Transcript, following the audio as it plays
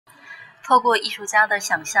透过艺术家的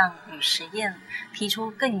想象与实验，提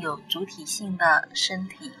出更有主体性的身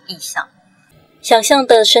体意象。想象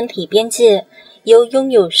的身体边界由拥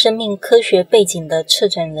有生命科学背景的策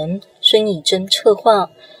展人孙以真策划，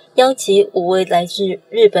邀集5位来自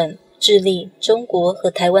日本、智利、中国和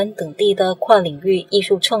台湾等地的跨领域艺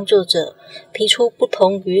术创作者，提出不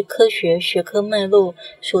同于科学学科脉络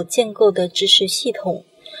所建构的知识系统，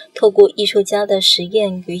透过艺术家的实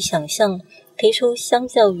验与想象，提出相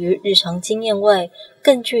较于日常经验外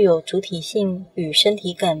更具有主体性与身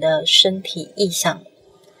体感的身体意象。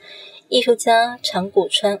艺术家长谷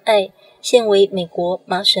川爱现为美国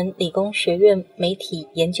麻省理工学院媒体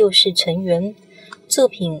研究室成员，作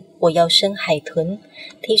品我要生海豚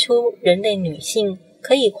提出人类女性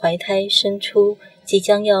可以怀胎生出即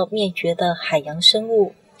将要灭绝的海洋生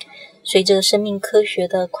物。随着生命科学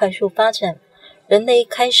的快速发展，人类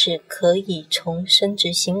开始可以从生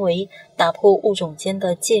殖行为打破物种间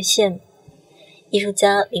的界限。艺术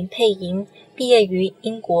家林佩莹毕业于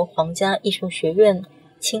英国皇家艺术学院、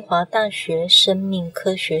清华大学生命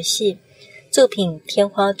科学系，作品《天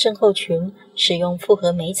花症候群》使用复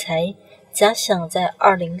合媒材，假想在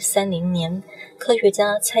2030年，科学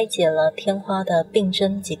家拆解了天花的病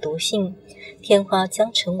症及毒性，天花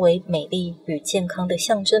将成为美丽与健康的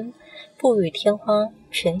象征，赋予天花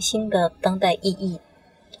全新的当代意义。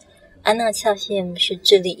安娜恰线是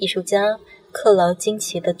智利艺术家克劳金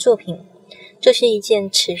奇的作品，这是一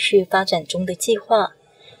件持续发展中的计划。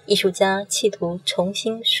艺术家企图重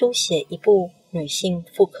新书写一部女性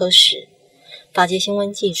妇科史。法界新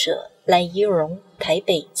闻记者赖依荣台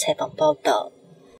北采访报道。